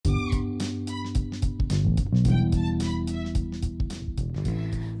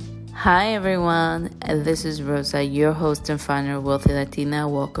Hi everyone, this is Rosa, your host and founder of Wealthy Latina.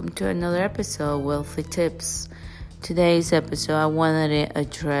 Welcome to another episode of Wealthy Tips. Today's episode, I wanted to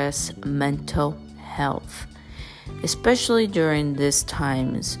address mental health, especially during these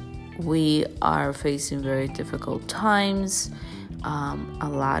times. We are facing very difficult times. A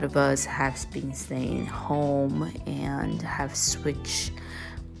lot of us have been staying home and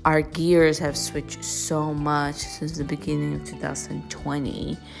our gears have switched so much since the beginning of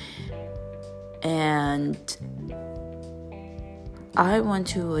 2020. And I want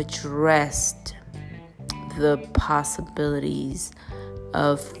to address the possibilities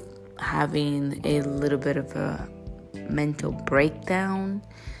of having a little bit of a mental breakdown.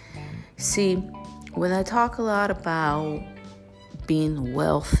 See, when I talk a lot about being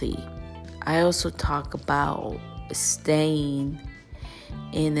wealthy, I also talk about staying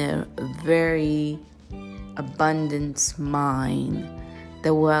in a very abundance mind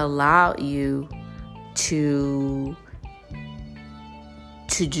that will allow you to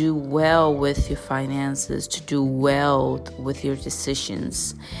do well with your finances, to do well with your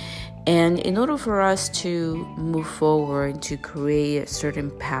decisions. And in order for us to move forward and to create a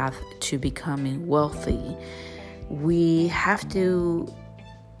certain path to becoming wealthy, we have to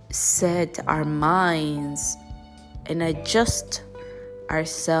set our minds and adjust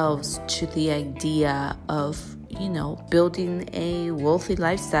ourselves to the idea of building a wealthy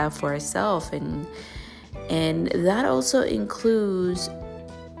lifestyle for ourselves, and that also includes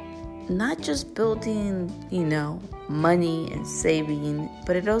not just building money and saving,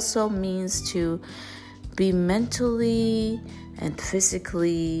 but it also means to be mentally and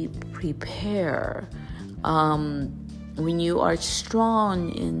physically prepared. When you are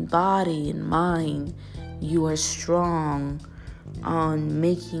strong in body and mind, you are strong on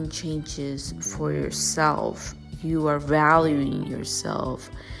making changes for yourself. You are valuing yourself.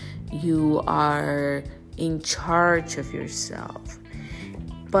 You are in charge of yourself.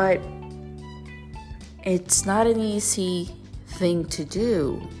 But it's not an easy thing to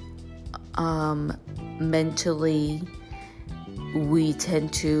do. Mentally, we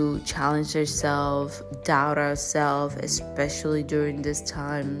tend to challenge ourselves, doubt ourselves, especially during these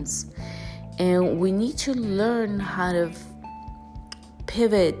times. And we need to learn how to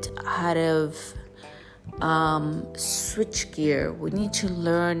pivot, how to switch gear. We need to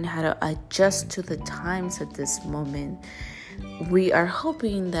learn how to adjust to the times at this moment. We are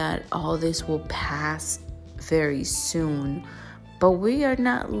hoping that all this will pass very soon, but we are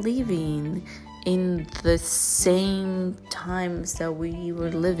not living in the same times that we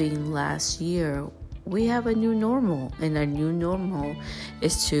were living last year. We have a new normal, and our new normal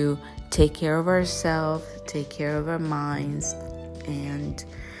is to take care of ourselves, take care of our minds, and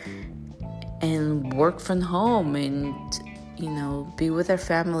work from home, and be with our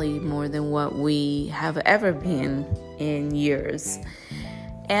family more than what we have ever been in years.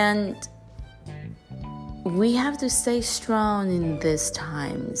 And we have to stay strong in these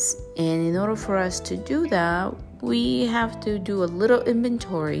times, and in order for us to do that, we have to do a little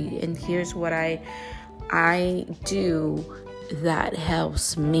inventory. And here's what I do that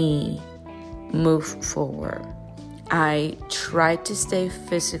helps me move forward. I try to stay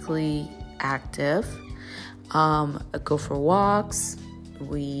physically active. Go for walks.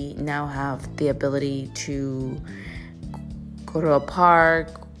 We now have the ability to go to a park,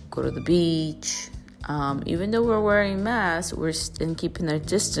 go to the beach. Even though we're wearing masks, and keeping our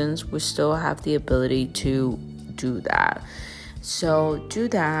distance, we still have the ability to do that. So do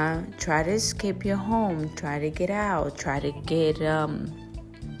that. Try to escape your home. Try to get out. Try to get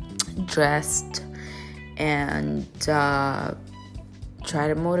dressed, and try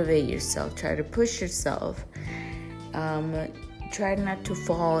to motivate yourself. Try to push yourself. Try not to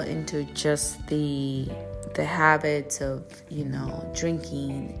fall into just the habits of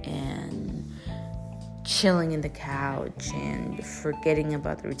drinking and chilling in the couch and forgetting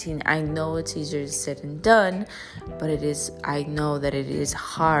about the routine. I know it's easier said than done, but I know that it is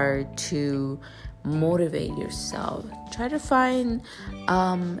hard to motivate yourself. Try to find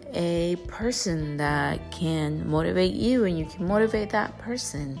a person that can motivate you, and you can motivate that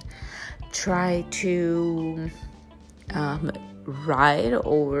person. Try to write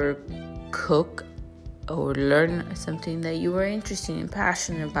or cook or learn something that you are interested and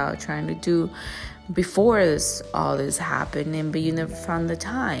passionate about trying to do before all this happened, but you never found the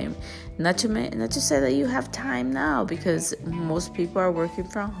time. Not to say that you have time now, because most people are working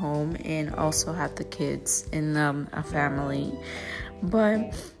from home and also have the kids in a family.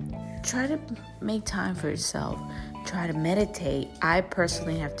 But try to make time for yourself. try to meditate. I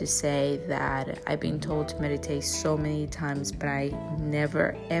personally have to say that I've been told to meditate so many times, but I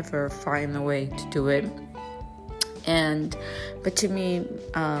never ever find a way to do it. But to me,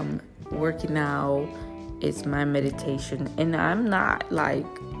 working out is my meditation, and I'm not like,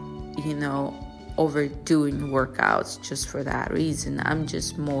 overdoing workouts just for that reason. I'm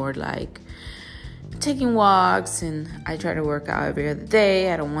just more like taking walks, and I try to work out every other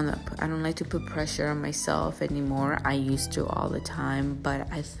day. I don't like to put pressure on myself anymore. I used to all the time, but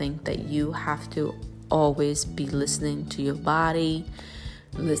I think that you have to always be listening to your body,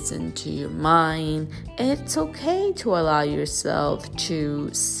 listen to your mind. It's okay to allow yourself to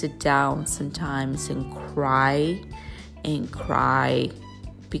sit down sometimes and cry,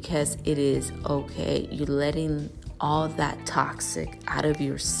 because it is okay. You're letting all that toxic out of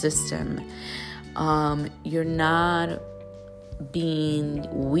your system. You're not being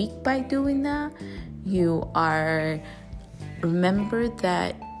weak by doing that. You are, remember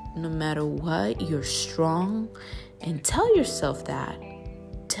that no matter what, you're strong, and tell yourself that.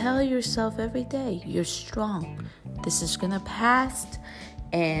 Tell yourself every day, you're strong. This is gonna pass,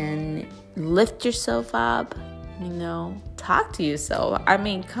 and lift yourself up. Talk to yourself. I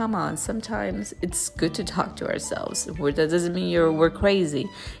mean, come on. Sometimes it's good to talk to ourselves. That doesn't mean we're crazy.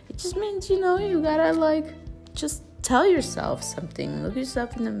 It just means, you gotta just tell yourself something. Look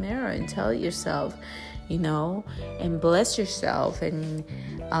yourself in the mirror and tell yourself, and bless yourself, and,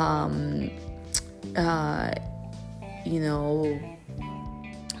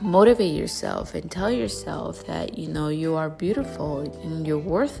 motivate yourself and tell yourself that, you are beautiful and you're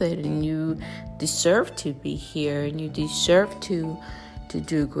worth it, and you deserve to be here, and you deserve to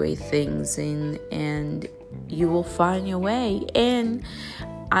do great things, and you will find your way. And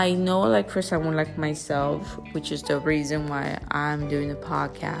I know, for someone like myself, which is the reason why I'm doing the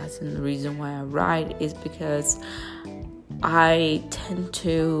podcast and the reason why I write, is because I tend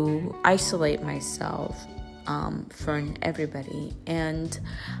to isolate myself from everybody, and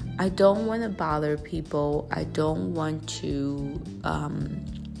I don't want to bother people. I don't want to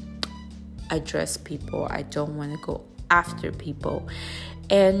address people. I don't want to go after people.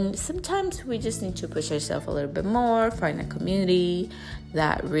 And sometimes we just need to push ourselves a little bit more, find a community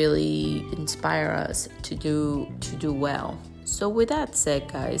that really inspire us to do well. So with that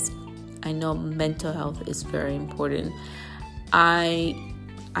said, guys, I know mental health is very important. I'm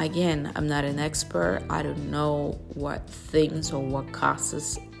not an expert. I don't know what things or what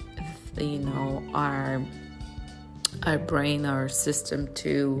causes, our brain, our system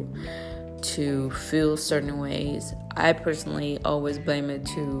to feel certain ways. I personally always blame it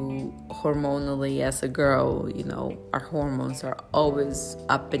to hormonally. As a girl, our hormones are always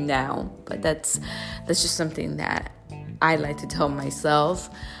up and down. But that's just something that I like to tell myself.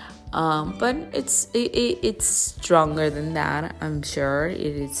 But it's stronger than that. I'm sure it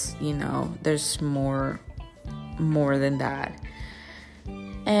is. There's more than that.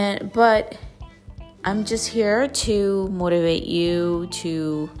 But I'm just here to motivate you,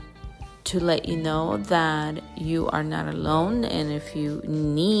 to let you know that you are not alone, and if you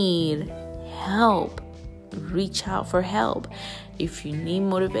need help, reach out for help. If you need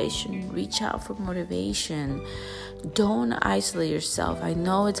motivation, reach out for motivation. Don't isolate yourself. I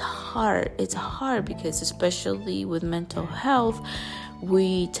know it's hard. It's hard because, especially with mental health,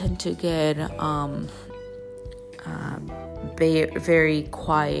 we tend to get very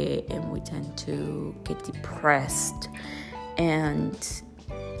quiet, and we tend to get depressed. And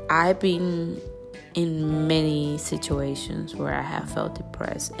I've been in many situations where I have felt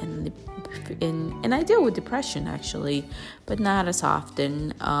depressed, and I deal with depression actually, but not as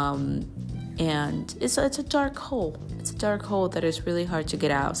often. And it's a dark hole. It's a dark hole that is really hard to get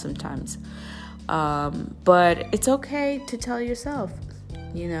out sometimes. But it's okay to tell yourself,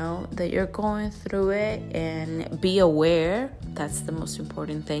 that you're going through it, and be aware. That's the most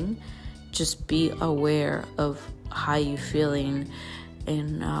important thing. Just be aware of how you're feeling,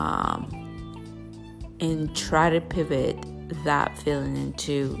 and try to pivot that feeling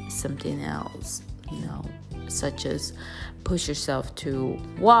into something else, such as push yourself to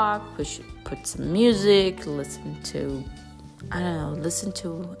walk, put some music, listen to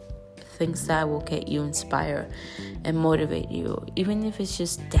things that will get you inspired and motivate you. Even if it's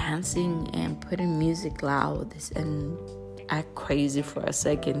just dancing and putting music loud and act crazy for a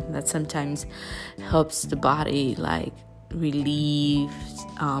second, that sometimes helps the body relieve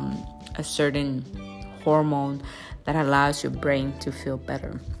a certain hormone that allows your brain to feel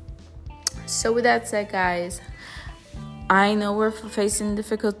better. So with that said, guys, I know we're facing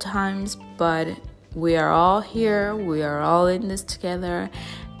difficult times, but we are all here. We are all in this together,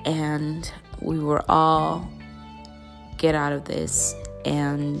 and we were all get out of this,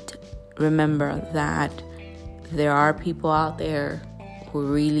 and remember that there are people out there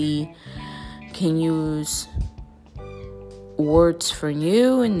who really can use words from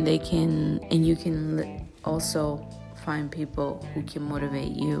you, and you can also find people who can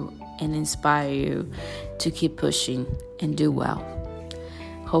motivate you and inspire you to keep pushing and do well.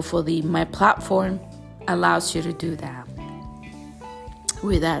 Hopefully my platform allows you to do that.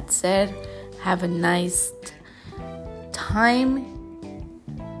 With that said, have a nice time.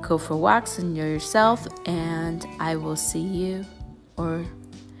 Go for walks, enjoy yourself, and I will see you or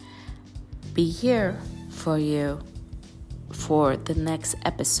be here for you for the next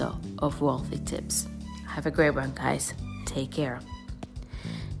episode of Wealthy Tips. Have a great one, guys. Take care.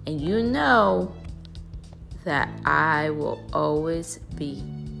 And you know that I will always be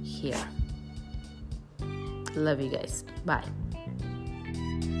here. Love you guys. Bye.